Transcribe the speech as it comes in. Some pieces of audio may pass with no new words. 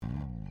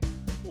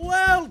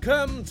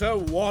Welcome to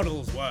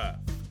Waddlesworth,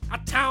 a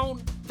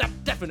town that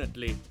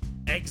definitely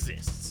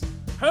exists.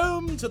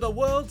 Home to the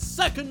world's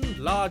second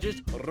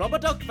largest rubber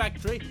duck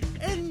factory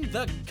in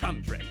the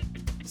country.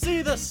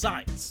 See the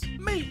sights,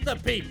 meet the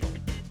people,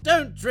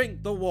 don't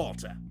drink the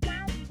water.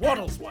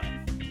 Waddlesworth,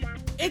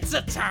 it's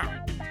a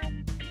town.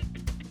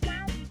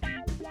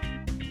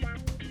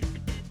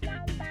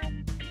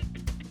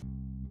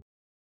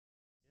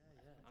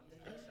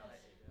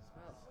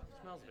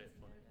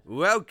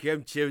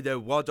 Welcome to the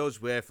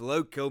Waddlesworth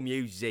Local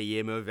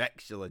Museum of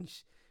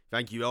Excellence.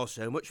 Thank you all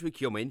so much for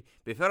coming.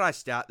 Before I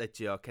start the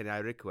tour, can I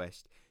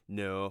request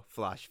no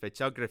flash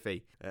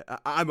photography?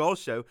 I'm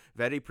also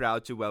very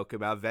proud to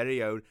welcome our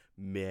very own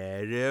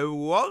Mayor of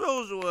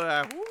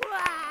Waddlesworth,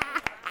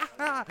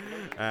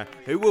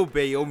 who will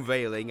be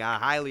unveiling our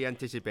highly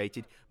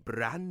anticipated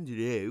brand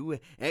new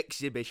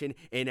exhibition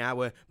in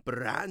our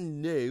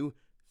brand new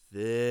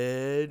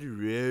third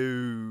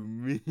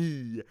room.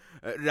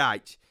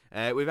 Right.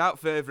 Without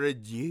further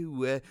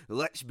ado,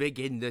 let's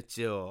begin the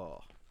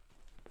tour.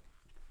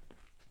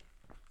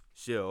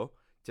 So,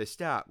 to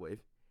start with,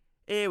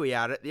 here we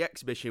are at the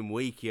exhibition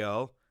we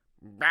call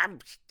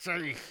Babs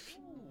Teeth.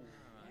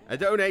 A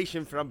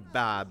donation from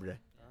Barbara,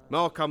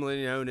 more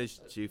commonly known as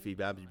Toothy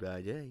Babs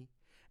by day,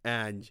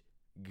 and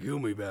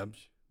Gummy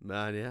Babs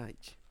by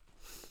night.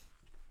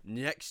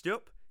 Next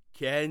up,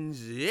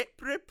 Ken's hip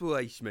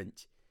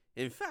replacement.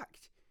 In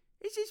fact,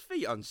 it's his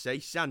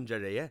fiancée Sandra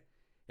here.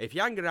 If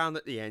you hang around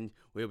at the end,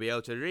 we'll be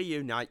able to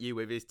reunite you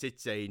with his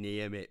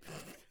titanium hip.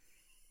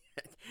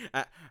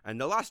 And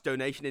the last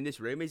donation in this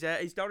room is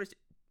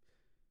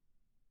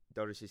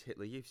Doris's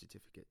Hitler Youth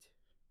Certificate.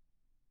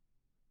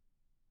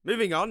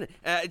 Moving on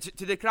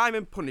to the crime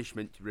and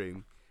punishment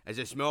room. As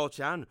a small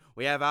town,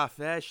 we have our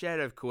fair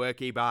share of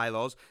quirky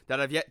bylaws that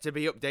have yet to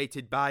be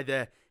updated by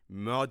the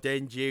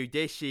modern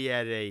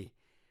judiciary.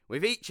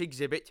 With each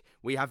exhibit,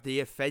 we have the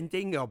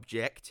offending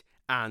object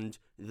and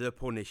the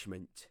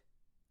punishment.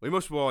 We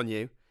must warn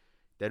you,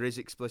 there is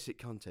explicit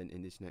content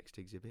in this next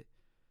exhibit.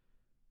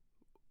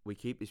 We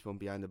keep this one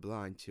behind the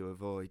blind to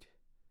avoid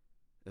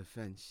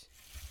offence.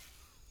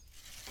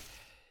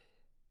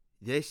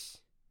 This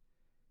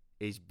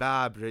is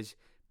Barbara's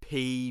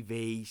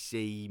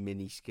PVC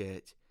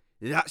miniskirt.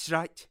 That's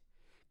right.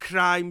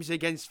 Crimes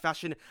against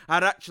fashion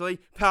are actually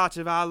part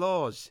of our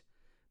laws.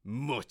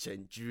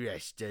 Mutton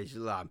dressed as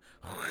lamb.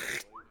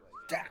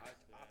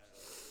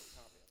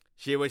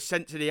 She was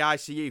sent to the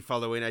ICU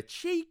following a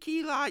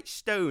cheeky light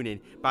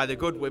stoning by the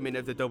good women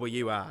of the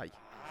WI.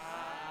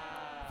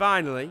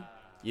 Finally,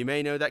 you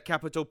may know that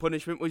capital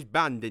punishment was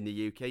banned in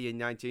the UK in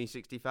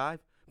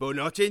 1965, but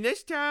not in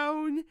this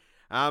town.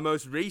 Our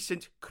most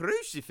recent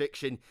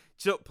crucifixion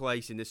took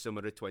place in the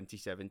summer of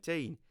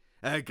 2017.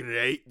 A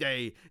great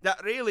day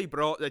that really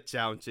brought the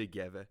town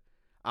together.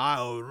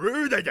 I'll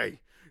rue the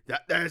day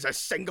that there's a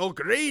single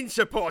Green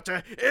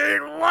supporter in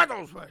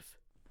Waddlesworth.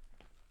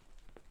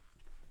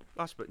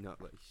 Last but not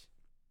least,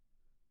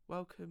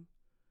 welcome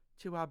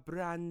to our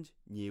brand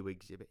new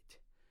exhibit.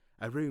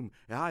 A room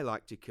I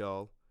like to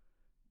call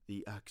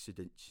the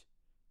accidents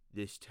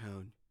this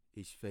town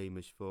is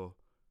famous for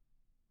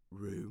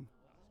room.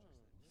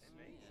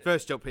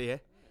 First up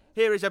here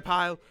is a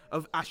pile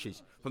of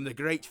ashes from the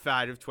Great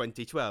Fire of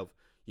 2012.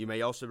 You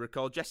may also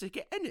recall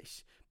Jessica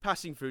Ennis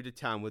passing through the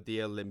town with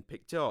the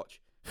Olympic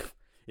torch.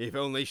 If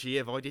only she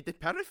avoided the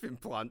paraffin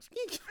plant.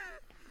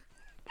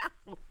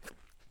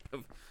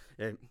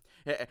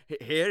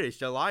 Here is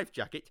the life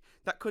jacket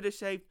that could have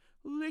saved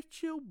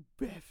little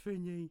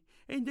Bethany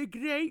in the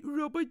Great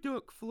Rubber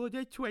Duck Flood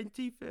of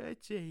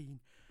 2013.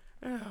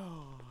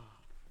 Oh.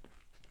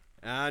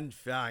 And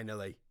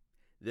finally,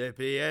 the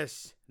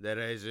PS, the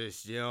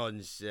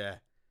resistance.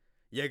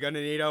 You're going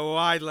to need a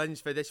wide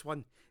lens for this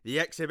one. The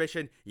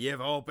exhibition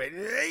you've all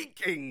been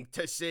aching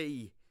to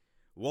see.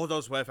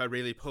 Waddlesworth are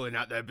really pulling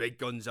out their big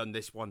guns on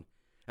this one.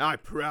 I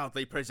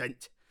proudly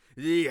present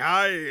the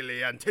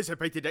highly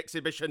anticipated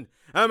exhibition,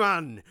 A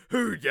Man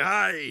Who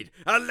Died,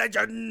 a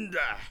Legend.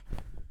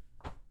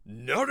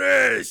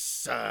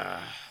 Norris,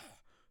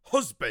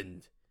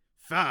 husband,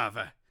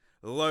 father,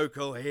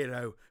 local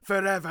hero,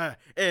 forever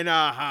in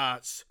our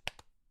hearts.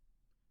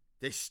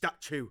 This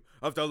statue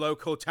of the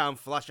local town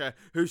flasher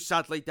who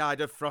sadly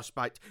died of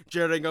frostbite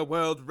during a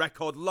world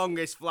record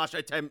longest flash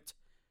attempt.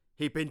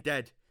 He'd been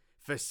dead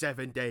for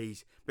 7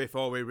 days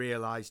before we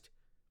realised,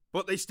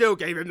 but they still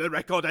gave him the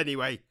record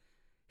anyway.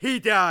 He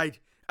died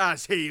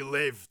as he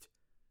lived.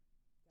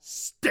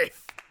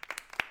 Stiff.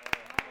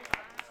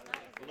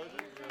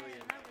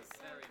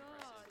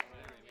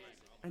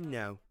 And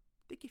now,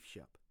 the gift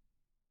shop.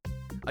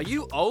 Are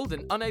you old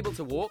and unable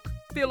to walk?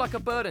 Feel like a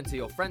burden to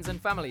your friends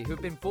and family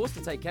who've been forced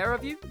to take care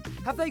of you?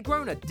 Have they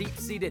grown a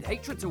deep-seated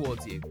hatred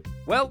towards you?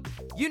 Well,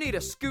 you need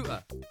a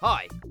scooter.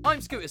 Hi, I'm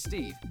Scooter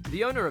Steve,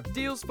 the owner of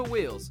Deals for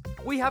Wheels.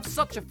 We have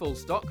such a full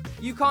stock,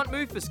 you can't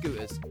move for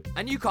scooters.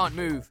 And you can't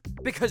move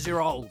because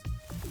you're old.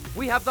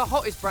 We have the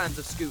hottest brands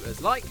of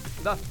scooters like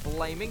the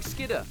Flaming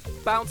Skidder,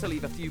 bound to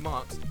leave a few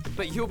marks,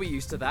 but you'll be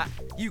used to that.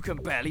 You can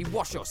barely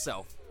wash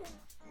yourself.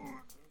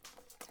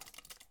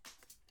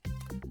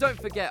 Don't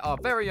forget our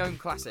very own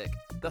classic,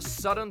 the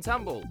Sudden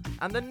Tumble,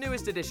 and the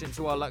newest addition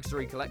to our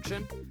luxury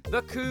collection,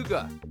 the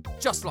Cougar.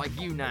 Just like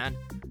you, Nan,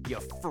 you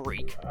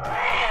freak.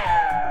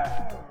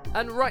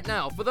 And right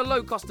now, for the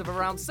low cost of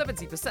around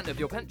 70% of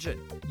your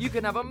pension, you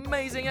can have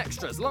amazing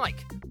extras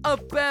like a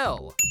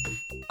bell,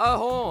 a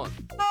horn,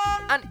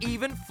 and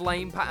even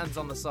flame patterns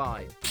on the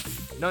side.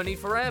 No need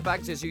for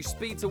airbags as you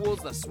speed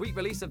towards the sweet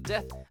release of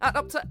death at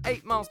up to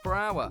 8 miles per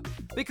hour.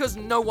 Because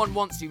no one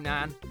wants you,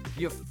 Nan,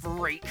 you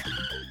freak.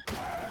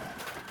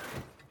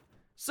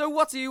 So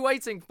what are you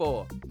waiting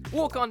for?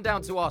 Walk on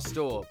down to our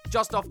store,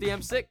 just off the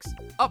M6,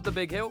 up the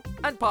big hill,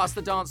 and past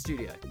the dance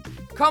studio.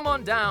 Come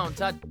on down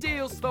to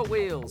Deals for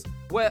Wheels,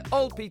 where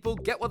old people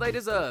get what they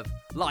deserve,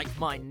 like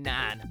my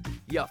Nan,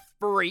 you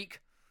freak.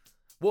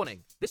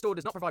 Warning, this store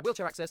does not provide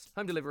wheelchair access,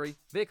 home delivery,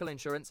 vehicle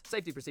insurance,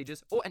 safety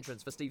procedures, or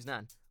entrance for Steve's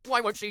Nan.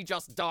 Why won't she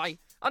just die?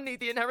 I need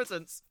the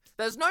inheritance.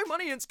 There's no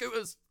money in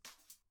scooters.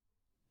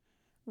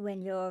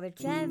 When you're a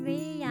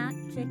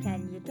geriatric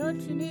and your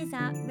dodging is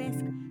at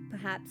risk,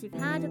 perhaps you've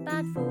had a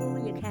bad fall,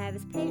 your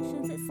carer's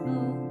patience is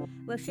small.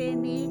 Well,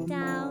 shimmy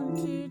down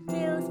to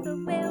Deals for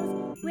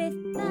Wheels,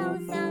 with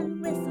bells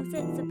and whistles,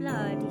 it's a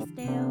bloody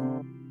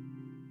steal.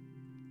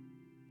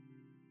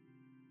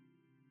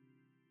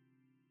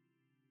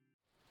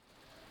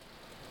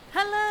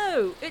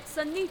 Hello, it's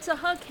Anita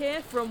Hug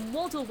here from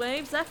Waddle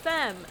Waves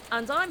FM,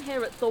 and I'm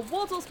here at the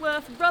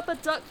Waddlesworth Rubber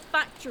Duck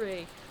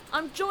Factory.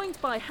 I'm joined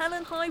by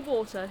Helen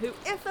Highwater, who,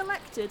 if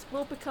elected,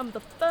 will become the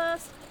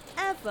first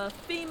ever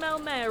female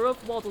mayor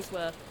of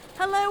Waddlesworth.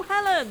 Hello,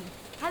 Helen!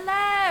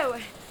 Hello!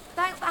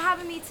 Thanks for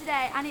having me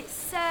today, and it's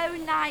so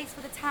nice for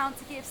the town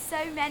to give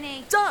so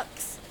many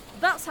ducks!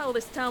 That's how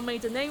this town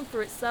made a name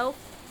for itself,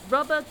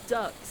 rubber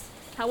ducks.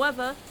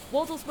 However,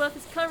 Waddlesworth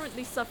is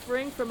currently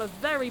suffering from a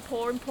very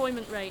poor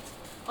employment rate.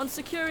 On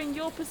securing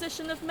your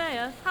position of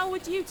mayor, how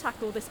would you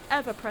tackle this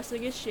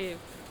ever-pressing issue?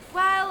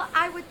 Well,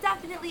 I would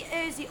definitely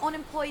urge the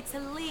unemployed to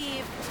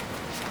leave.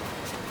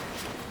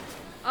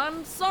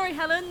 I'm sorry,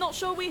 Helen, not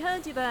sure we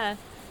heard you there.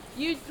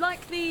 You'd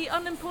like the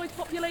unemployed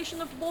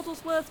population of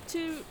Waddlesworth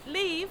to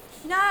leave?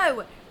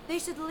 No, they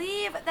should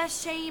leave their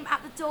shame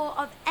at the door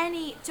of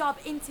any job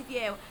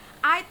interview.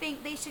 I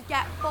think they should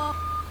get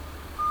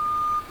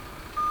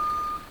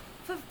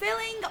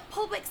fulfilling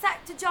public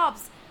sector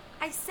jobs.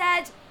 I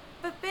said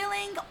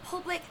fulfilling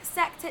public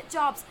sector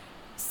jobs.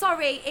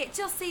 Sorry, it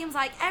just seems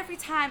like every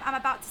time I'm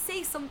about to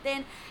say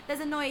something,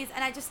 there's a noise,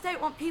 and I just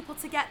don't want people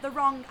to get the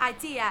wrong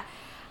idea.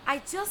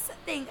 I just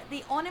think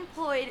the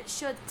unemployed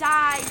should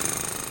die.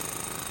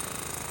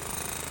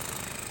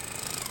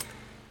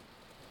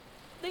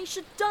 They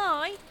should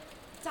die?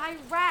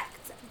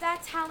 Direct their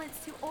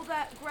talents to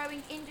other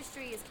growing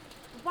industries.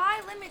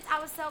 Why limit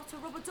ourselves to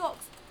rubber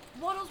ducks?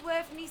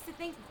 Waddlesworth needs to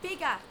think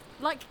bigger.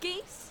 Like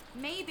geese?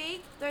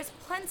 Maybe. There's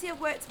plenty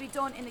of work to be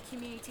done in the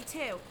community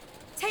too.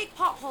 Take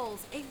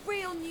potholes, a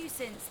real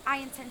nuisance. I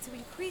intend to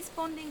increase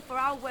funding for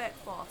our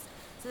workforce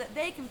so that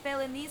they can fill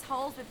in these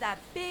holes with their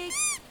big...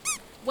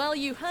 Well,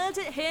 you heard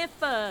it here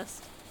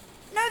first.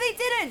 No, they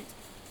didn't!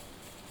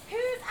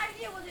 Whose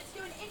idea was it to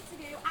do an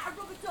interview at a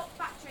rubber duck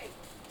factory?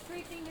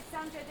 Three Fingers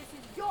Sandra, this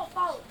is your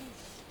fault, you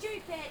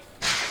stupid...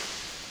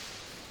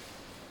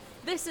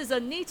 This is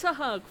Anita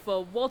Hug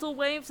for Waddle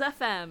Waves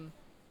FM.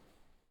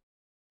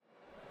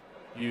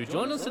 You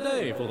join us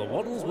today for the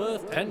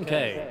Waddlesworth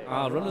 10K.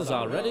 Our runners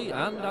are ready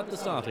and at the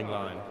starting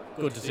line.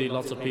 Good to see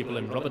lots of people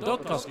in rubber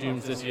duck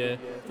costumes this year.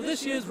 For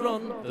this year's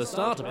run, the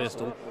starter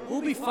pistol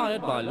will be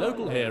fired by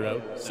local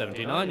hero,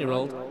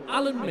 79-year-old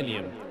Alan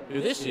Milliam,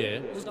 who this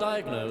year was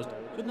diagnosed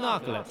with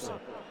narcolepsy.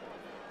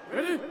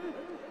 Ready?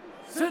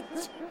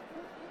 Set!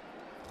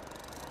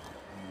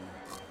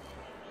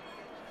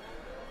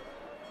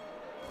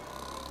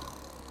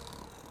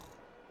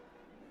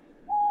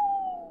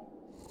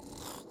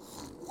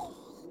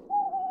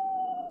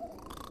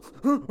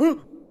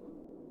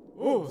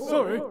 Oh,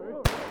 sorry.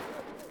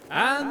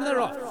 And they're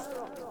off.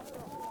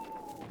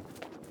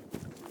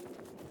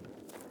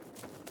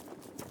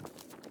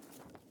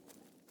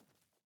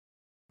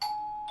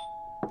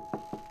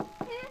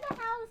 Who the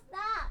hell's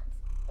that?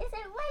 Is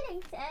it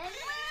Wellington?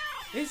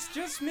 It's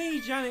just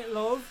me, Janet,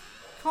 love.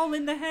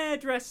 Colin the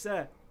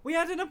hairdresser. We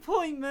had an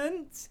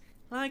appointment,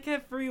 like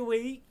every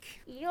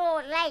week.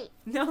 You're late.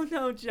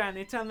 No,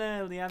 Janet, I'm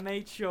early. I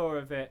made sure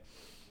of it.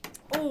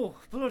 Oh,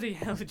 bloody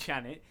hell,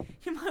 Janet.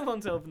 You might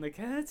want to open the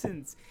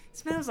curtains. It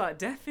smells like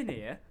death in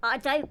here. I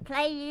don't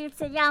play you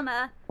to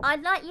yammer.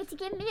 I'd like you to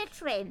give me a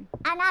trim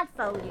and add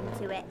volume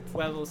to it.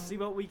 Well, we'll see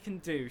what we can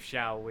do,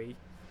 shall we?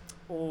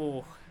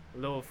 Oh,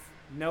 love,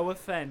 no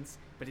offence,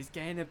 but it's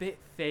getting a bit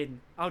thin.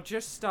 I'll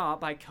just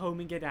start by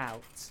combing it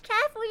out.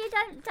 Careful you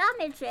don't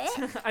damage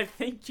it. I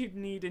think you'd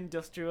need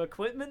industrial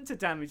equipment to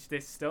damage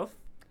this stuff.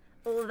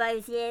 All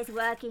those years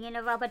working in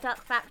a rubber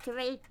duck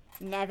factory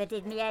never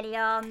did me any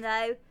harm,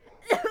 though.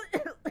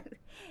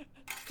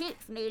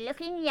 Keeps me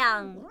looking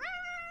young.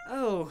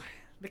 Oh,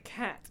 the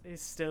cat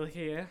is still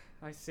here,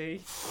 I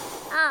see.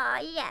 Ah,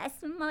 yes,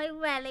 my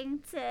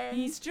Wellington.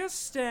 He's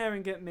just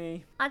staring at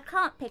me. I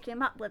can't pick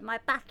him up with my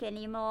back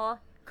anymore.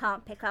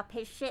 can't pick up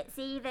his shits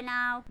either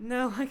now.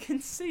 No, I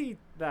can see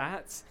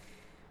that.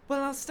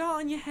 Well, I'll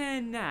start on your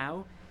hair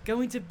now.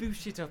 Going to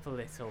boost it up a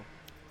little.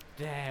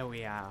 There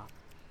we are.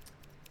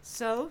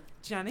 So,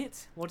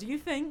 Janet, what do you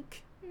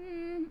think?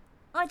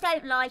 I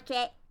don't like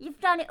it. You've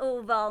done it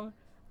all wrong.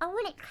 I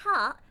want it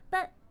cut,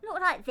 but not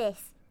like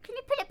this. Can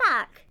you put it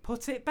back?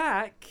 Put it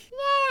back.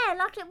 Yeah,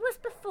 like it was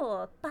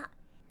before, but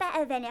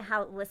better than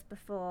how it was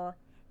before.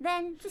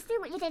 Then just do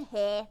what you did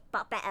here,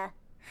 but better.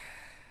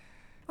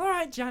 All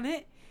right,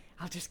 Janet.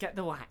 I'll just get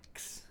the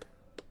wax.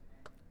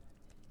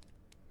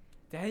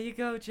 There you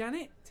go,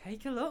 Janet.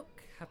 Take a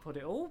look. I put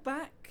it all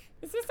back.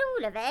 Is this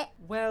all of it?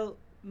 Well,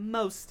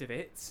 most of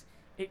it.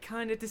 It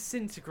kind of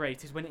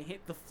disintegrated when it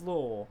hit the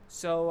floor,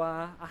 so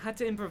I had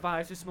to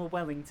improvise with some more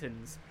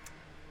Wellingtons.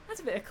 That's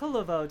a bit of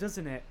colour though,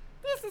 doesn't it?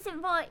 This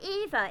isn't right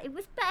either. It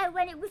was better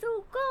when it was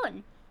all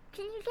gone.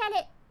 Can you get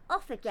it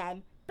off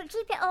again? But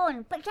keep it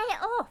on, but get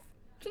it off.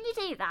 Can you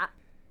do that?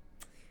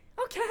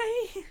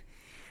 Okay.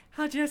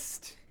 I'll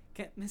just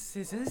get my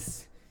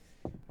scissors.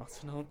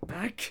 Rotten old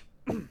bag.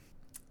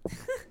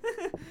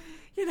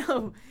 You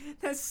know,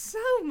 there's so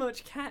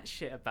much cat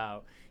shit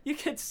about. You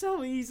could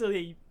so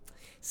easily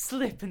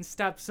slip and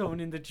stab someone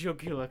in the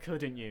jugular,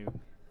 couldn't you?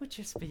 It would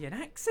just be an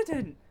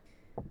accident.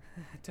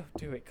 Don't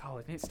do it,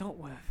 Colin. It's not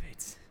worth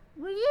it.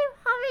 Will you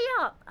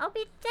hurry up? I'll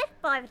be dead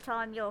by the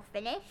time you're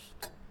finished.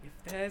 If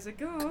there's a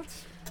God.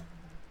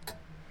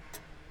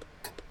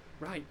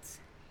 Right.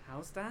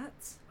 How's that?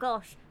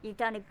 Gosh, you've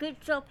done a good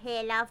job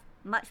here, love.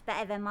 Much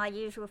better than my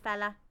usual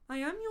fella. I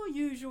am your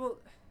usual...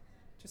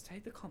 Just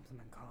take the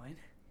compliment, Colin.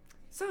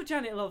 So,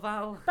 Janet, love,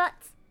 But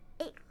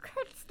it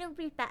could still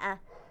be better.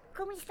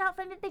 Can we start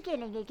from the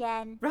beginning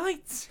again?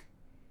 Right.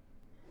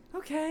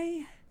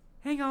 Okay.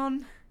 Hang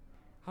on.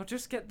 I'll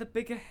just get the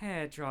bigger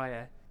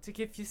hairdryer to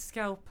give your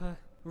scalp a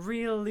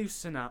real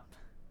loosen up.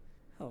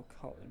 Oh,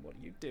 Colin, what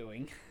are you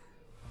doing?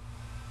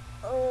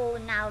 Oh,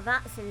 now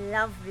that's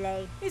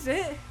lovely. Is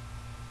it?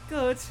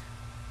 Good.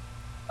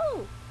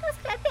 Oh, does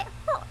get a bit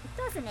hot,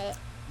 doesn't it?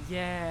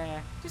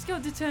 Yeah, just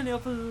got to turn it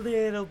up a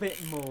little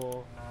bit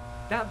more.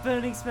 That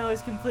burning smell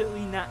is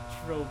completely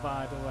natural,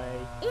 by the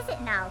way. Is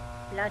it now?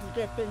 Bloody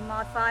good thing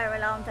my fire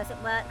alarm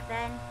doesn't work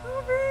then.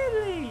 Oh,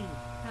 really?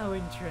 How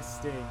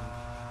interesting.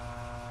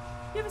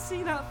 You ever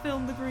see that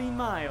film, The Green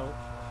Mile?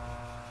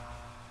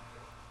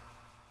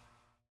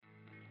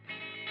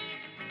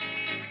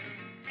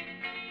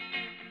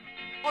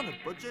 On a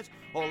budget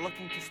or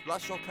looking to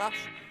splash your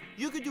cash?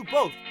 You can do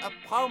both at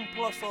 £1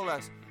 plus or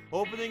less,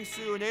 opening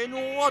soon in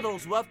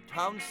Waddlesworth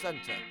Town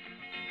Centre.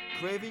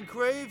 Craving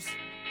craves?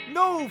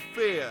 No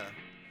fear!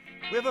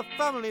 We have a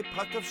family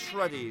pack of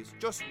shreddies,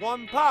 just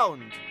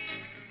 £1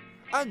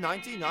 and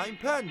 99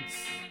 pence.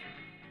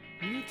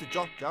 Need to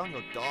jot down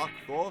your dark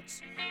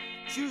thoughts?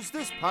 Choose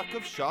this pack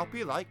of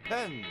Sharpie-like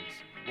pens.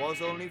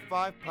 Was only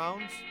 £5,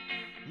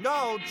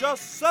 now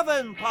just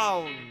 £7.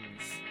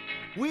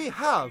 We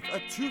have a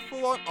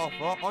 2-for-1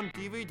 offer on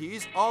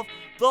DVDs of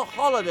The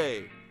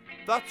Holiday.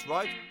 That's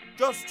right,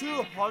 just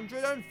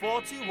 £241.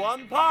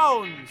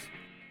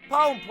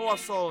 £1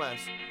 plus or less,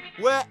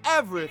 where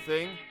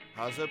everything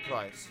has a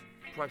price.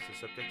 Price is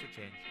subject to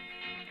change.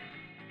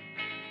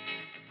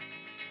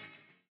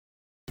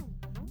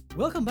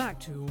 Welcome back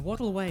to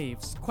Waddle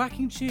Waves,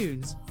 quacking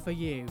tunes for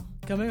you.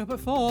 Coming up at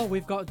 4,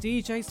 we've got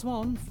DJ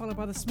Swan, followed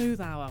by the Smooth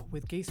Hour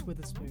with Geese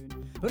Witherspoon.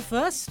 But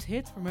first,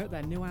 here to promote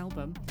their new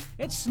album,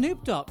 it's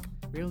Snoop Dogg,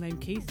 real name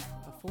Keith,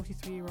 a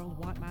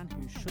 43-year-old white man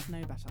who should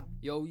know better.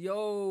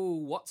 Yo,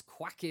 what's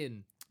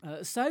quacking?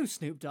 So,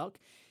 Snoop Dogg,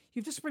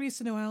 you've just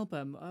released a new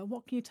album.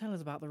 What can you tell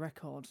us about the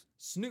record?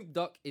 Snoop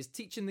Dogg is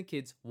teaching the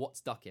kids what's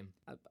ducking.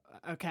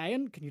 Okay,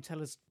 and can you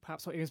tell us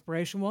perhaps what your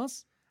inspiration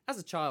was? As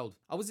a child,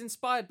 I was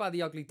inspired by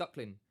the ugly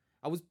duckling.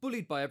 I was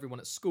bullied by everyone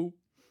at school.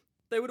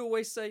 They would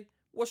always say,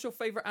 "What's your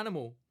favourite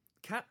animal?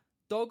 Cat?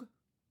 Dog?"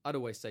 I'd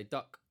always say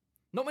duck.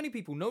 Not many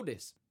people know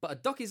this, but a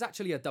duck is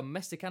actually a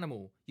domestic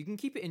animal. You can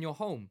keep it in your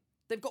home.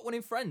 They've got one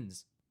in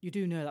Friends. You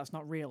do know that's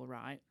not real,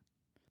 right?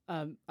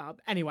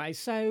 Anyway,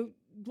 so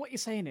what you're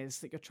saying is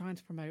that you're trying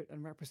to promote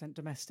and represent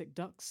domestic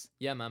ducks?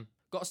 Yeah, man.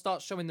 Gotta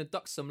start showing the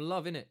ducks some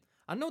love, innit?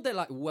 I know they're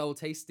like well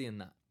tasty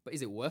and that, but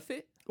is it worth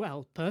it?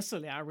 Well,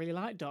 personally, I really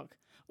like duck.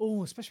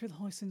 Oh, especially with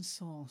hoisin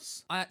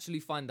sauce. I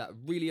actually find that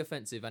really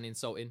offensive and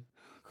insulting.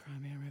 Cry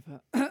me a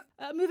river.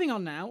 Moving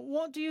on now,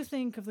 what do you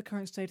think of the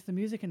current state of the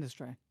music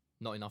industry?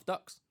 Not enough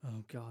ducks.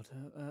 Oh, God.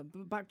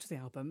 Back to the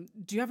album.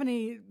 Do you have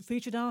any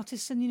featured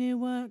artists in your new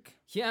work?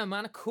 Yeah,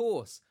 man, of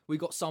course. We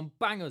got some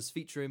bangers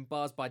featuring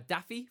bars by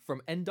Daffy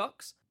from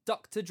N-Ducks,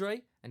 Dr.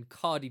 Dre, and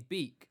Cardi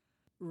B.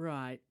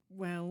 Right.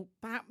 Well,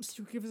 perhaps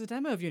you could give us a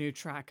demo of your new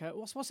track.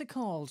 What's it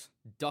called?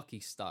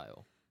 Ducky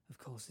Style. Of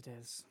course it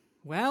is.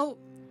 Well,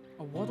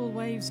 a Waddle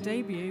Waves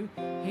debut.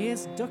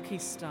 Here's Ducky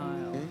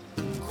Style.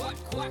 Quack,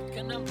 quack,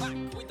 and I'm back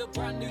with a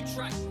brand new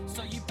track.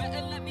 So you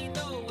better let me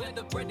know where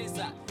the bread is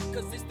at.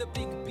 Cause it's the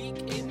big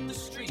beak in the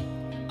street.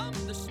 I'm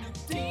the Snoop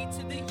D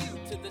to the U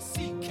to the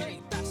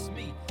CK, that's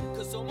me.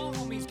 Cause all my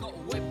homies got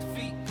webbed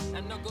feet.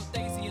 And I got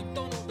Daisy and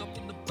Donald up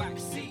in the back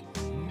seat.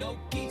 No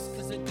geese,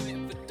 cause I do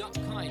it for duck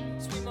kind.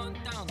 Swim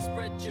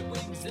Spread your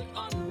wings and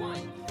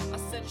unwind. I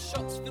send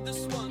shots for the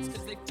swans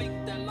cause they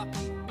think they're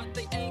lucky, but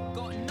they ain't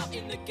got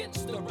nothing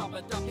against the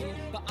rubber ducky.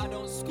 But I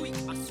don't squeak,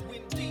 I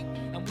swim deep,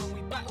 and when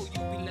we battle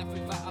you'll be left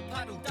without a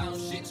paddle down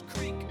shit's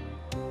creek.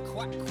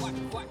 Quack, quack,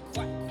 quack,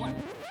 quack, quack.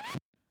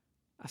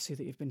 I see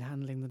that you've been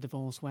handling the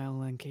divorce well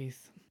then,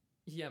 Keith.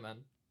 Yeah, man.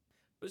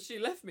 But she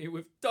left me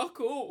with duck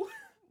all.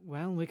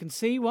 Well, we can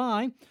see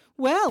why.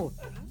 Well,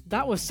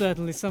 that was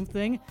certainly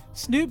something.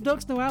 Snoop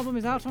Dugg's new album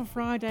is out on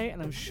Friday,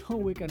 and I'm sure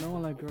we can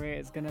all agree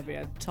it's going to be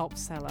a top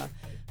seller,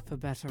 for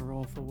better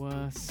or for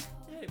worse.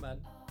 Hey, man.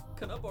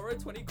 Can I borrow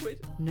 20 quid?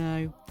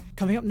 No.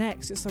 Coming up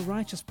next, it's the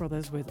Righteous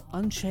Brothers with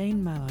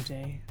Unchained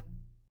Melody.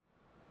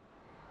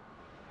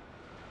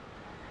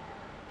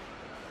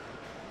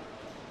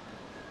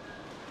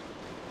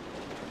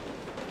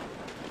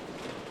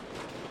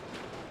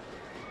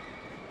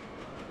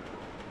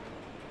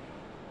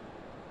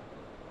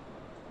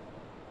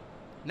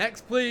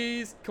 Next,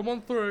 please. Come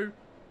on through.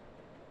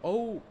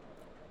 Oh,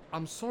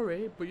 I'm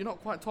sorry, but you're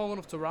not quite tall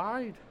enough to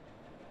ride.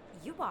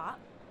 You what?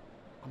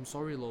 I'm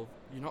sorry, love.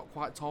 You're not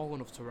quite tall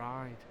enough to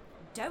ride.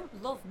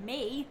 Don't love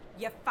me,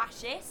 you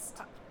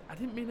fascist. I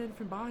didn't mean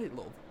anything by it,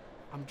 love.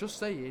 I'm just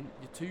saying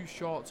you're too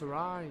short to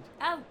ride.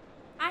 Oh,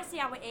 I see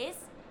how it is.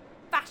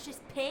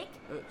 Fascist pig.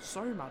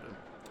 Sorry, madam.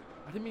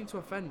 I didn't mean to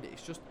offend.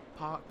 It's just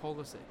park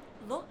policy.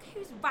 Look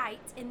who's right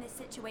in this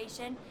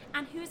situation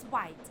and who's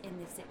white in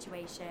this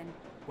situation.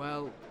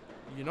 Well,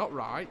 you're not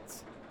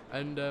right,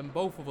 and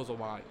both of us are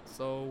white,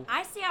 so...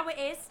 I see how it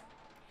is.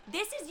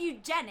 This is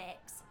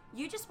eugenics.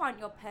 You just want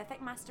your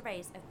perfect master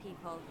race of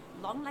people,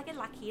 long-legged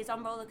lackeys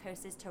on roller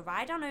coasters to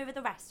ride on over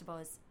the rest of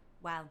us.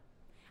 Well,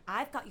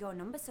 I've got your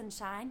number,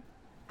 sunshine.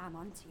 I'm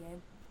on to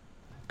you.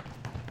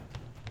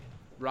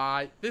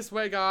 Right, this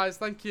way, guys,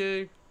 thank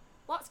you.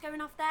 What's going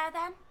off there,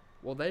 then?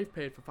 Well, they've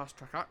paid for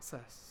fast-track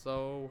access,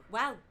 so...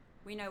 Well,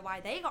 we know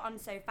why they got on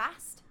so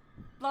fast.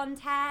 Blonde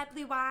hair,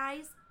 blue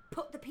eyes,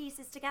 put the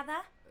pieces together.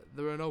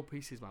 There are no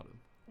pieces, madam.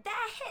 They're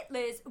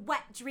Hitler's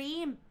wet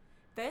dream.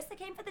 First they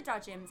came for the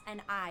Dodgems,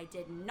 and I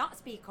did not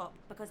speak up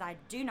because I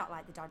do not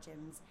like the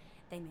Dodgems.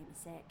 They made me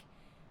sick.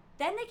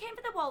 Then they came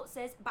for the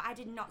waltzers, but I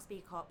did not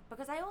speak up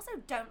because I also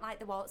don't like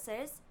the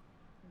waltzers.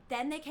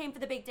 Then they came for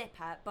the Big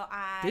Dipper, but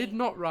I... Did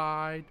not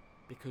ride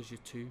because you're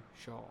too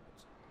short.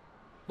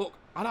 Look,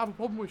 I don't have a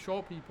problem with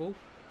short people.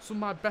 Some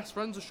of my best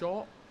friends are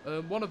short.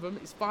 One of them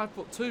is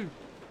 5'2".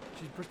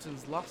 She's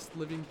Britain's last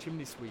living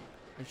chimney sweep,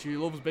 and she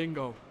loves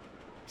bingo.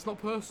 It's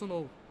not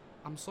personal.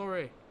 I'm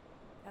sorry.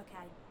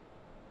 Okay.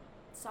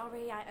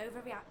 Sorry, I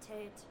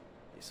overreacted.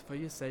 It's for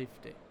your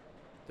safety.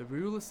 The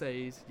ruler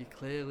says you're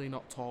clearly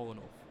not tall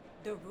enough.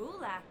 The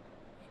ruler?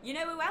 You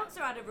know who else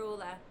are had a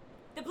ruler?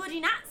 The bloody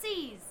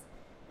Nazis!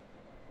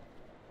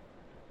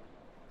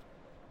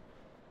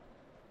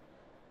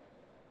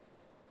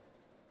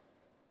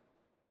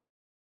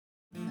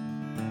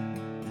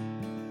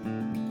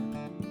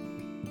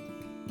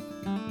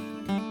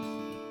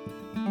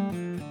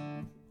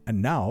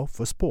 And now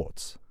for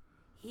sports.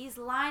 He's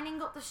lining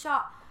up the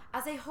shot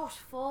as a hush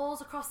falls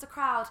across the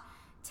crowd.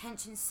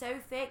 Tension so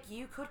thick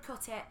you could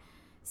cut it.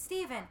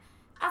 Stephen,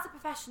 as a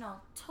professional,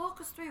 talk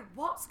us through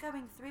what's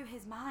going through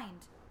his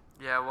mind.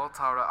 Yeah, well,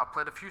 Tara, I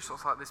played a few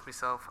shots like this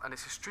myself, and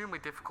it's extremely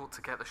difficult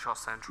to get the shot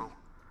central.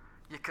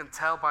 You can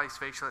tell by his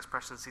facial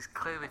expressions he's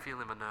clearly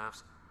feeling the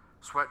nerves,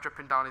 sweat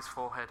dripping down his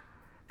forehead.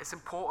 It's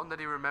important that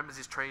he remembers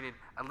his training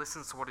and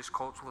listens to what his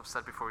coach will have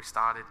said before he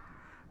started,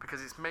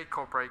 because it's make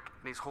or break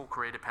and his whole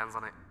career depends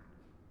on it.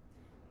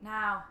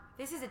 Now,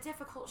 this is a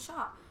difficult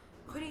shot.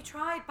 Could he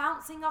try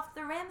bouncing off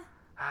the rim?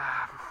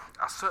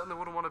 I certainly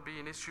wouldn't want to be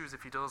in his shoes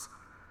if he does.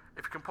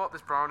 If he can pot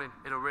this Browning,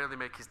 it'll really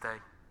make his day.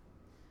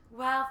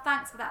 Well,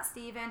 thanks for that,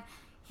 Stephen.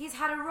 He's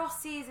had a rough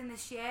season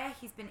this year.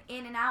 He's been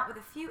in and out with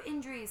a few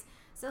injuries,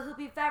 so he'll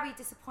be very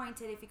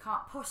disappointed if he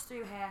can't push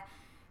through here.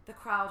 The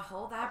crowd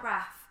hold their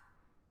breath.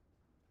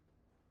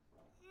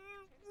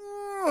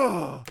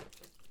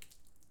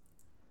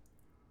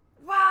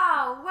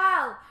 Wow,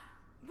 well,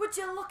 would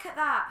you look at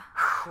that?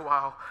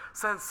 Wow,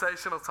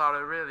 sensational, Tara,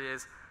 it really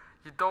is.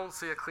 You don't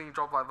see a clean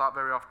job like that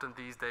very often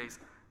these days.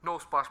 No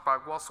splash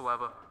bag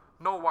whatsoever,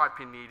 no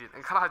wiping needed,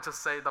 and can I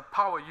just say, the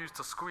power used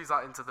to squeeze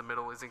that into the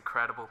middle is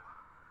incredible.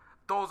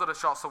 Those are the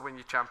shots that win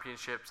you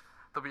championships.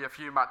 There'll be a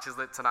few matches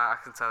lit tonight,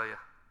 I can tell you.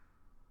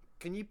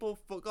 Can you both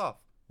fuck off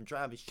and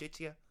try and be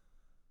shittier?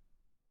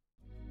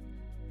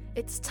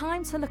 It's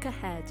time to look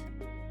ahead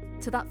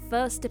to that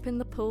first dip in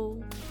the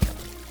pool,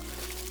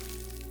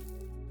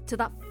 to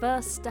that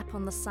first step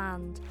on the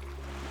sand,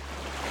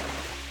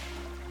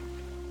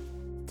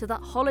 to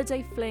that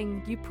holiday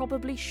fling you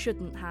probably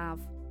shouldn't have.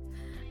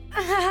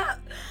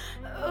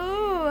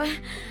 Ooh,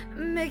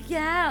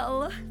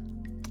 Miguel.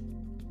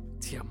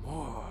 Ti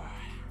amor.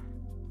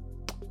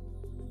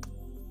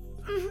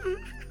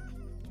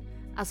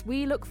 As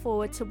we look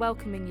forward to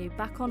welcoming you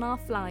back on our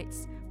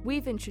flights,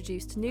 we've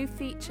introduced new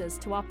features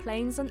to our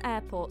planes and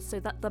airports so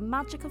that the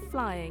magic of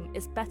flying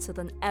is better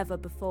than ever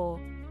before.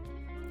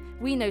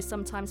 We know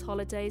sometimes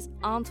holidays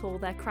aren't all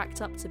they're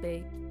cracked up to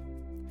be.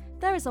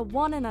 There is a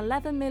 1 in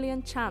 11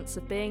 million chance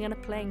of being in a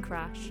plane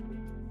crash.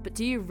 But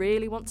do you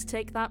really want to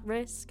take that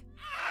risk?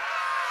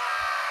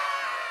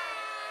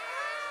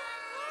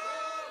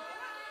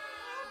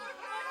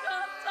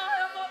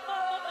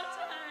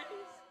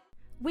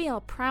 We are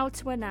proud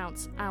to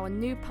announce our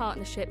new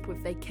partnership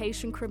with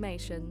Vacation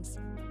Cremations,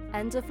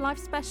 end-of-life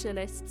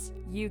specialists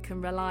you can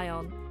rely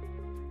on.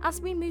 As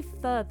we move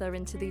further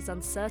into these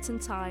uncertain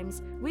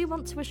times, we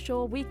want to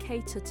assure we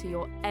cater to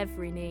your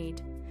every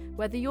need.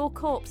 Whether your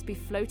corpse be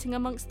floating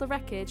amongst the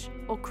wreckage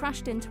or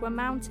crashed into a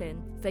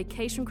mountain,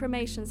 Vacation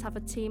Cremations have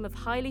a team of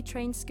highly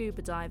trained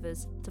scuba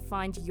divers to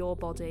find your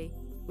body.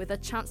 With a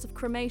chance of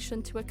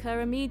cremation to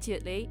occur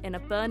immediately in a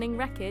burning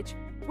wreckage,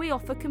 we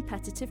offer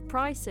competitive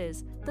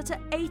prices that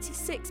are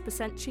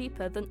 86%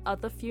 cheaper than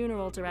other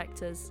funeral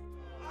directors.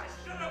 I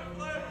should have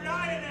flown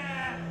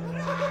Ryanair!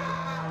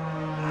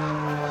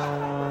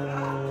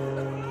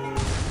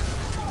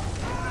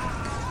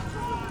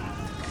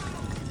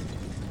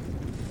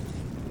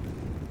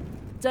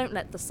 Don't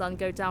let the sun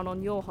go down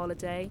on your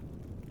holiday,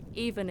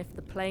 even if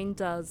the plane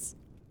does.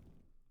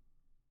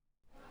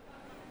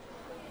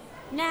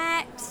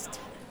 Next.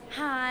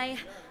 Hi.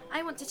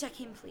 I want to check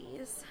in,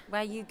 please.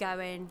 Where you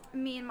going?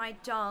 Me and my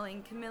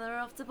darling Camilla are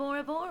off to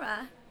Bora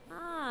Bora.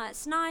 Ah,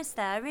 it's nice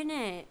there,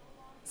 innit?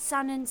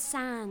 Sun and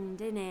sand,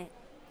 innit?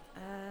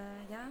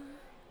 Yeah.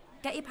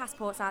 Get your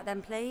passports out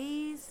then,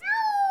 please.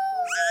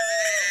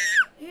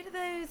 Who do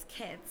those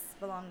kids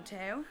belong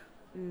to?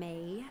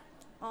 Me.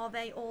 Are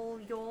they all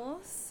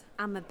yours?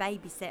 I'm a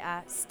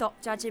babysitter.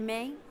 Stop judging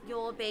me.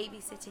 You're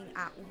babysitting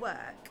at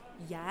work?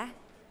 Yeah.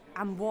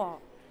 And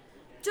what?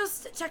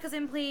 Just check us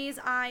in, please.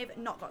 I've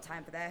not got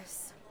time for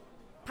this.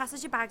 Pass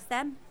us your bags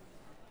then.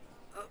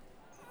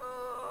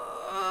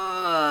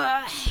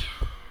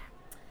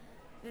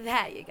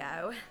 There you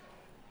go.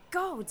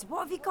 God,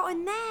 what have you got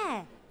in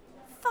there?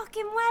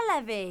 Fucking well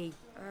heavy.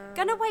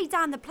 Gonna weigh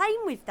down the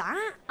plane with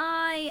that?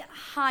 I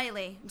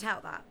highly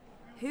doubt that.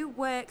 Who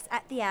works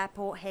at the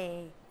airport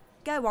here?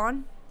 Go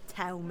on,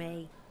 tell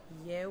me.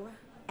 You?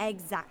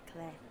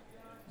 Exactly.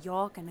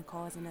 You're gonna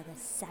cause another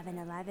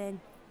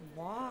 7-Eleven.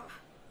 What?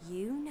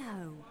 You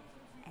know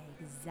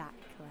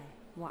exactly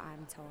what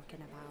I'm talking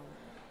about.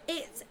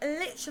 It's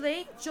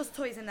literally just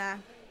toys in there.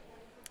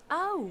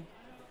 Oh,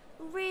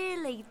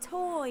 really?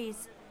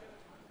 Toys?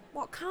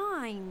 What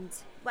kind?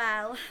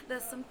 Well,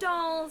 there's some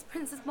dolls,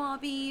 Princess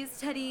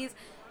Barbies, teddies.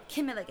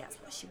 Camilla gets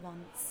what she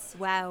wants.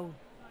 Well,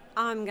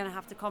 I'm gonna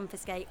have to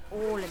confiscate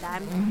all of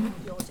them.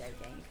 You're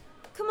joking.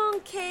 Come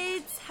on,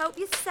 kids, help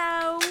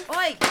yourself.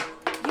 Oi!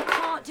 You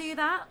can't do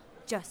that.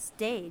 Just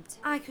did.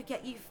 I could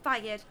get you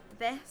fired for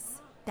this.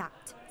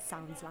 That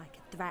sounds like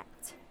a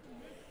threat.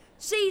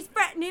 She's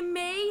threatening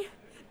me.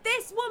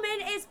 This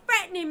woman is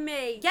threatening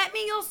me. Get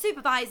me your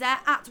supervisor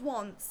at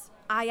once.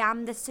 I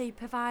am the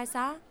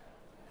supervisor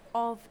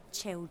of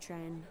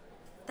children.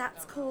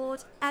 That's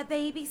called a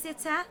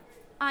babysitter.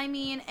 I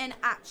mean an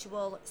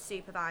actual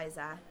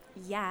supervisor.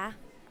 Yeah,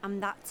 I'm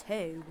that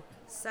too.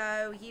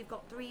 So you've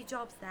got 3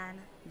 jobs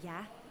then?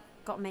 Yeah,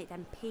 gotta make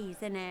them peas,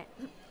 innit?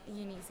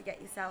 You need to get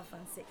yourself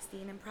on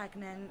 16 and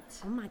pregnant.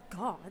 Oh my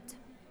God.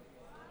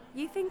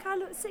 You think I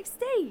look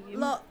 16?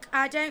 Look,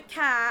 I don't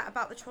care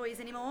about the toys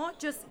anymore.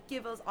 Just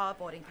give us our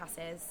boarding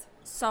passes.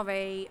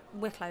 Sorry,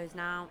 we're closed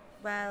now.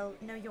 Well,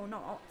 no, you're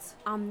not.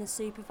 I'm the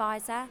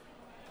supervisor.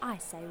 I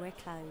say we're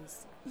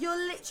closed. You're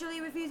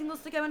literally refusing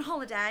us to go on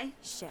holiday?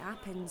 Shit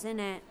happens,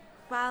 innit?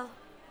 Well,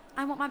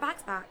 I want my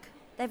bags back.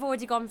 They've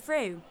already gone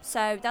through,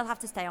 so they'll have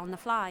to stay on the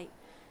flight.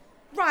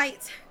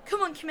 Right,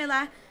 come on,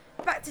 Camilla.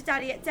 Back to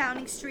Daddy at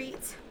Downing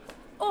Street.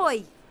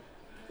 Oi,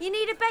 you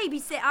need a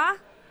babysitter?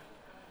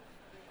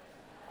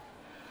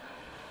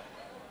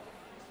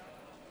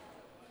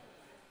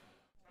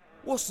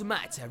 What's the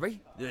matter, Terry?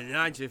 The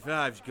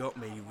 9-to-5's got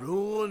me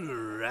rolling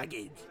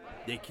ragged.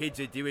 The kids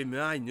are doing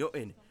my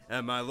nutting,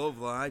 and my love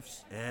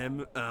life's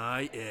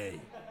MIA.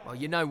 Well,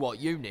 you know what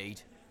you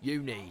need?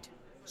 You need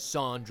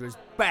Sandra's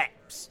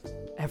Baps.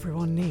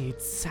 Everyone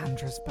needs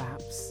Sandra's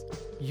Baps.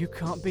 You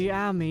can't beat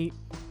our meat,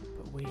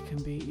 but we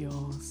can beat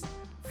yours.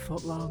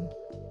 Footlong,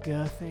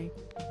 girthy,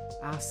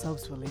 our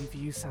subs will leave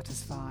you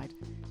satisfied.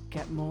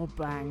 Get more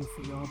bang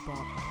for your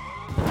buck.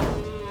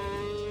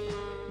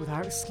 With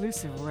our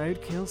exclusive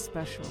Roadkill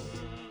special.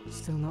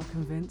 Still not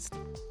convinced?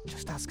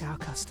 Just ask our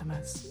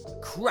customers.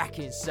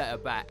 Cracking set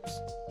of Baps.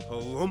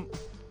 Plump,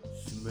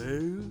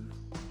 smooth,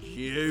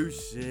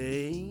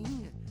 juicy.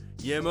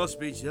 You must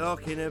be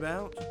talking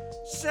about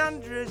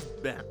Sandra's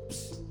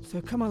Baps. So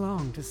come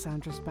along to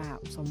Sandra's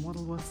Baps on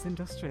Waddleworth's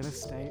Industrial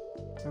Estate.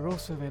 They're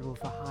also available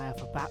for hire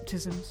for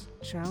baptisms,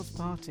 child's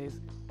parties,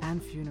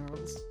 and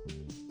funerals.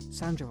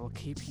 Sandra will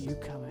keep you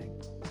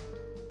coming.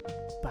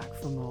 Back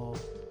for more.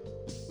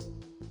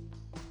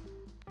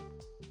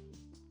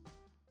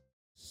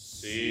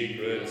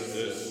 Secret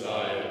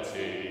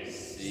Society,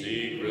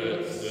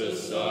 Secret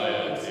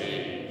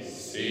Society,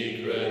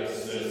 Secret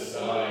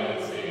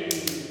Society.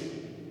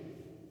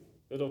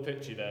 Little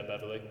pitchy there,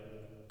 Beverly.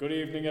 Good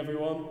evening,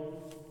 everyone.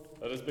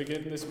 Let us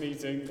begin this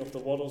meeting of the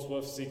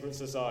Waddlesworth Secret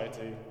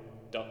Society,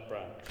 Duck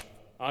Branch.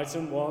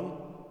 Item 1,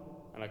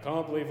 and I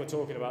can't believe we're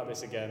talking about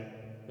this again,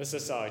 the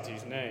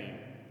Society's name.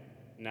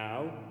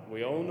 Now,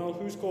 we all know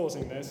who's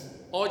causing this.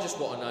 I just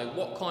want to know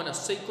what kind of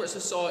secret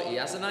society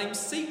has the name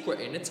Secret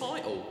in the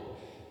title.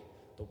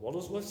 The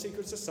Waddlesworth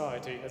Secret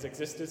Society has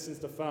existed since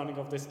the founding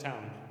of this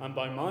town, and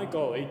by my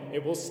golly,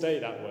 it will stay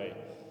that way.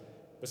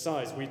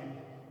 Besides, we'd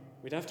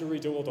have to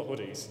redo all the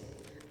hoodies.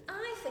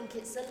 I think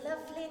it's a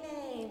lovely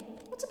name.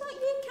 What about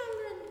you,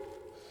 Cameron?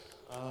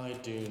 I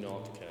do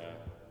not care.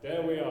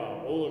 There we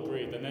are, all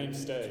agreed, the name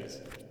stays.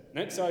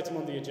 Next item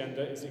on the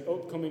agenda is the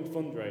upcoming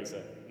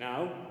fundraiser.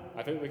 Now,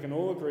 I think we can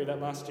all agree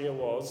that last year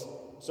was,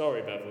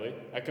 sorry Beverly,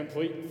 a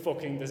complete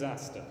fucking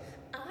disaster.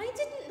 I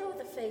didn't know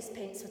the face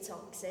paints were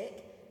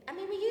toxic. I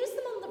mean, we use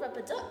them on the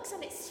rubber ducks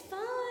and it's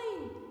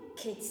fine.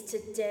 Kids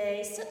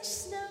today, such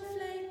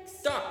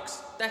snowflakes.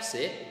 Ducks, that's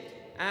it.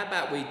 How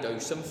about we do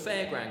some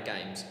fairground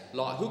games,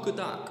 like hook a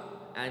duck,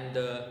 and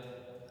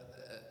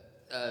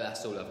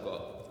that's all I've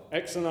got.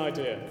 Excellent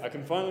idea. I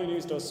can finally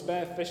use those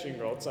spare fishing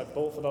rods I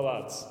bought for the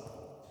lads.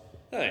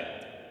 Hey,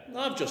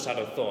 I've just had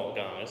a thought,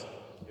 guys.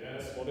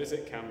 Yes, what is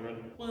it,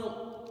 Cameron?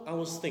 Well, I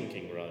was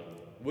thinking, right,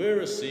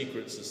 we're a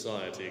secret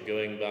society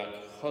going back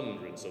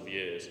hundreds of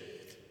years.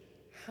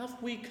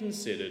 Have we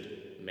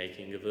considered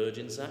making a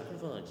virgin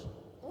sacrifice?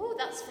 Oh,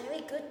 that's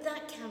very good,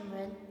 that,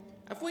 Cameron.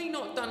 Have we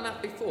not done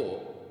that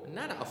before?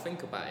 Now that I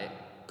think about it,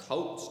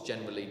 cults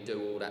generally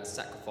do all that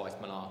sacrifice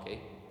malarkey.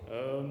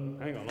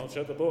 Hang on, I'll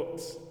check the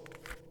books.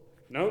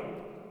 Nope,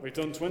 we've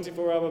done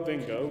 24-hour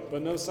bingo,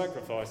 but no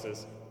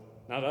sacrifices.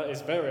 Now that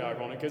is very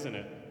ironic, isn't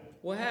it?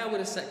 Well, how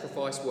would a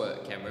sacrifice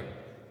work, Cameron?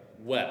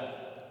 Well,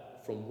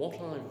 from what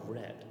I've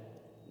read,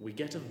 we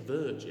get a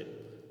virgin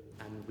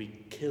and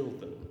we kill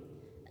them.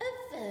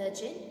 A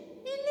virgin?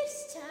 In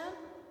this town?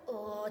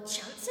 Oh,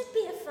 chance it'd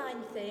be a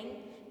fine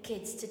thing.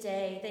 Kids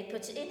today, they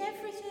put it in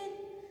everything.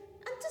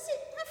 And does it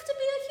have to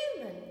be a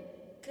human?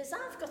 'Cause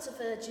I've got a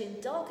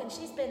virgin dog and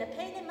she's been a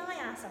pain in my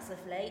ass as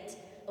of late.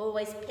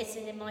 Always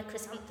pissing in my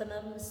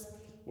chrysanthemums.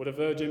 Would a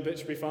virgin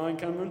bitch be fine,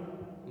 Cameron?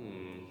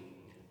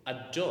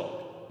 A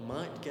dog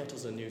might get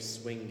us a new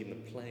swing in the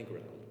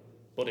playground.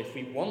 But if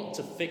we want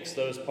to fix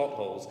those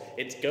potholes,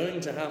 it's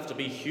going to have to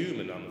be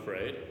human, I'm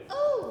afraid.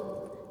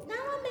 Oh, now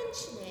I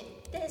mention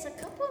it, there's a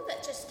couple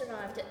that just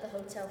arrived at the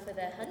hotel for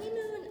their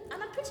honeymoon,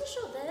 and I'm pretty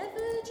sure they're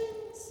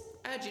virgins.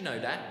 How'd you know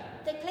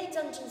that? They play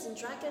Dungeons and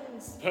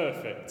Dragons.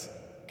 Perfect.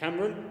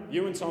 Cameron,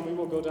 you and Tommy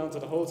will go down to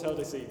the hotel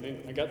this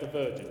evening and get the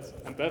virgins.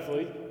 And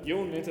Beverly,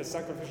 you'll knit a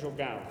sacrificial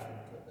gown.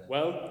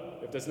 Well,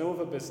 if there's no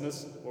other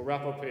business, we'll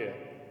wrap up here.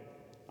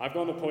 I've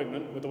got an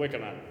appointment with the Wicker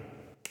Man.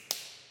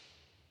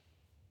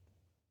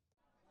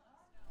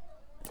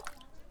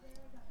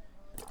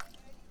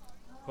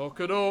 Hook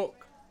a duck.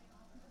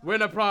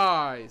 Win a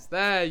prize.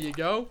 There you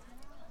go.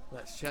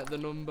 Let's check the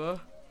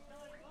number.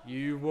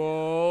 You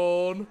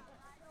won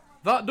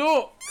that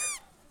duck.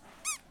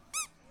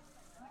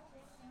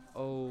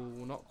 Oh,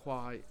 not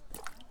quite.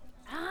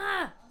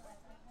 Ah!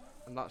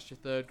 And that's your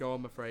third go,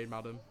 I'm afraid,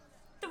 madam.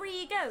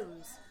 3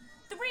 goes.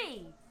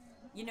 3.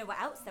 You know what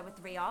else there were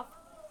 3 of?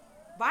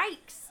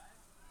 Bikes.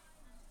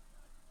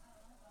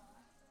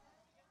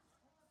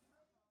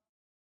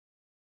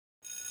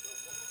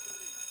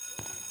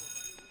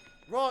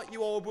 Right,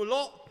 you horrible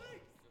lot.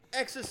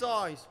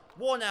 Exercise.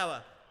 1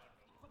 hour.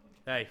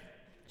 Hey,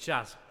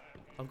 Chaz,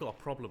 I've got a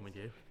problem with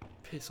you.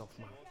 Piss off,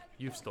 man.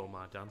 You've stole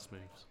my dance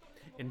moves.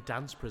 In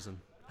dance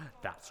prison,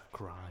 that's a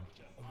crime.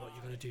 And what are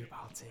you going to do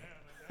about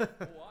it?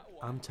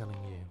 I'm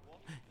telling you,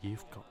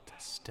 you've got to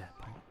step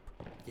up.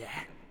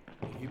 Yeah,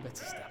 well, you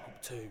better step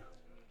up too.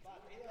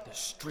 The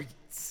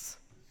streets.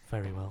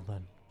 Very well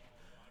then.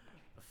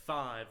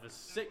 5,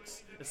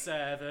 6,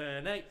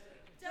 7, 8.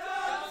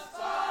 Dance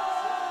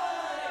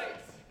fight!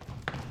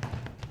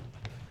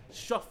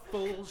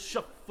 Shuffle,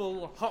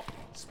 shuffle, hop,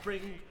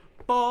 spring,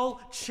 ball,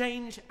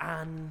 change,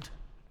 and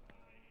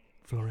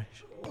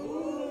flourish.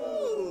 Ooh.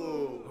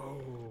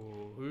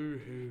 Oh,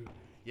 hoo-hoo.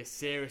 You're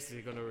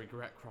seriously going to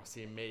regret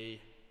crossing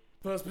me.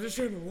 First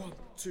position, 1,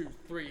 2,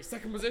 3.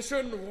 Second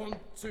position, 1,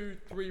 2,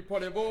 3.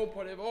 Point it ball,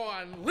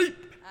 and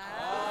leap.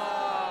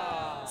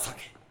 Suck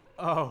it.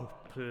 Oh,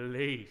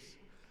 please.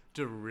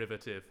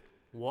 Derivative.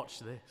 Watch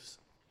this.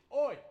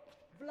 Oi,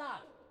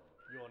 Vlad,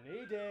 you're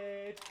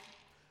needed.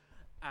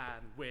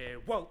 And we're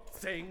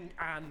waltzing,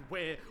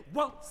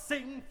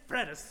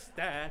 Fred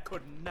Astaire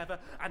could never,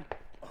 and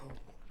oh,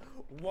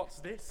 what's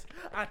this?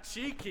 A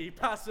cheeky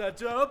paso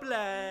doble.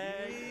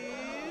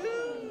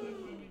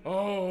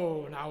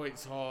 Oh, now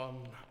it's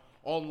on.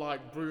 On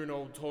like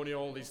Bruno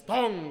Tonioli's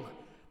tongue.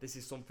 This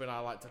is something I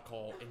like to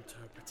call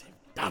interpretive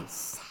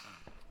dance.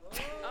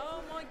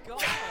 Oh my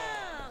god!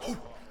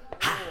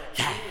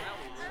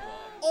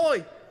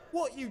 Oi,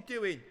 what you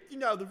doing? You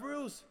know the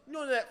rules.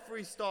 None of that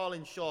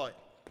freestyling shite.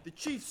 The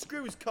chief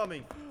screw's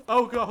coming.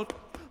 Oh god,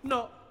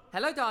 no.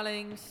 Hello,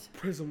 darlings.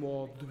 Prison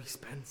Ward, Louis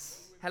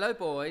Spence. Hello,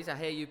 boys. I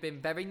hear you've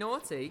been very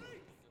naughty.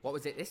 What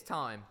was it this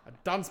time? A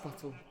dance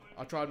battle.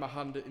 I tried my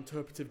hand at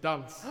interpretive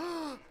dance.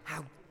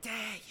 How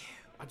dare you!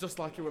 I just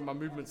like it when my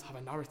movements have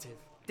a narrative.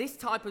 This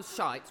type of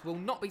shite will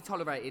not be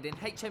tolerated in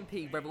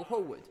HMP Revel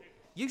Hallwood.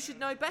 You should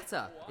know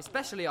better,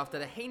 especially after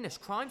the heinous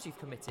crimes you've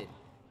committed.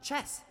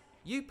 Chess,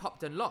 you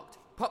popped and locked,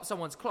 popped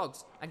someone's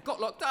clogs, and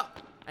got locked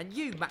up. And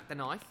you, Mac the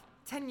Knife,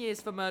 10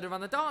 years for murder on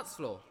the dance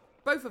floor.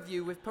 Both of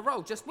you with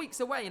parole just weeks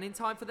away and in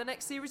time for the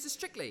next series of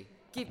Strictly.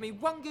 Give me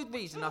one good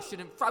reason I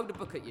shouldn't throw the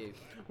book at you.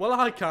 Well,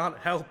 I can't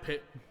help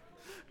it.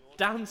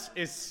 Dance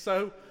is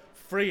so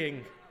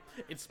freeing.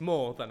 It's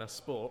more than a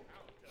sport.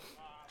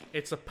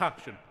 It's a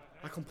passion.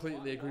 I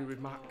completely agree with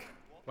Mac.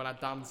 When I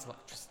dance,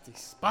 electricity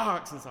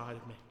sparks inside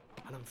of me.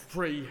 And I'm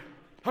free.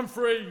 I'm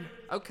free!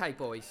 Okay,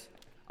 boys.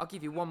 I'll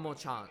give you one more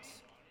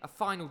chance. A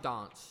final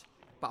dance.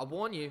 But I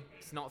warn you,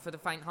 it's not for the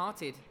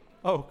faint-hearted.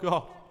 Oh,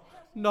 God.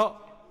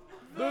 Not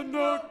the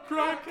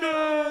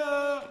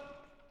Nutcracker!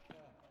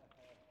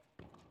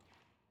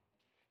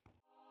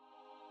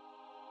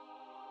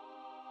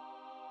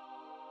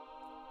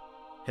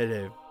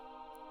 Hello.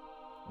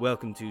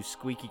 Welcome to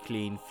Squeaky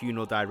Clean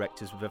Funeral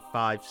Directors with a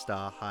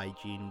 5-star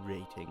hygiene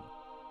rating,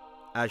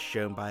 as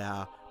shown by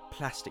our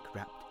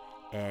plastic-wrapped,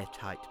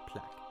 airtight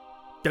plaque.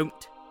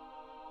 Don't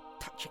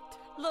touch it.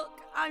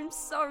 Look, I'm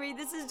sorry.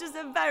 This is just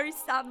a very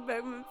sad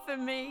moment for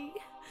me.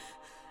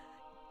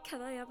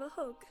 Can I have a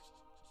hug?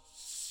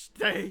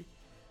 Stay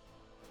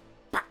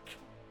back,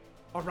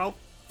 or I'll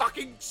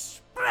fucking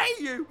spray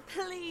you!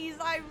 Please,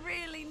 I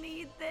really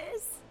need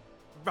this.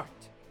 Right.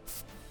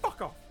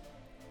 Fuck off.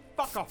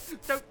 Fuck off.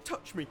 Don't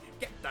touch me.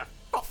 Get the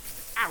fuck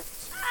out.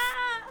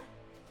 Ah!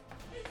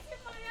 It's in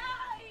my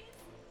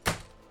eyes.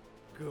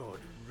 Good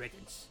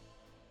riddance.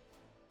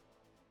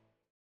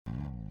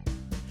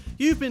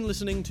 You've been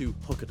listening to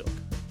Hook-a-Duck,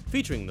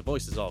 featuring the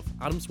voices of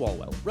Adam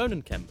Swalwell,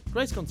 Ronan Kemp,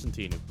 Grace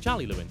Constantino,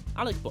 Charlie Lewin,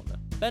 Alex Butler,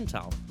 Ben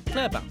Towle,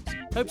 Claire Bounce,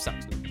 Hope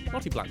Saxton,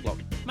 Lottie Blacklock,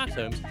 Max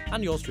Holmes,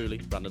 and yours truly,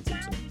 Brandon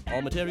Simpson.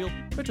 All material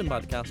written by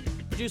the cast,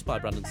 produced by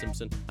Brandon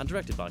Simpson, and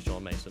directed by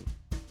Sean Mason.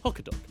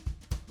 Hook-a-Duck.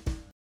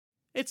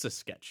 It's a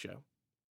sketch show.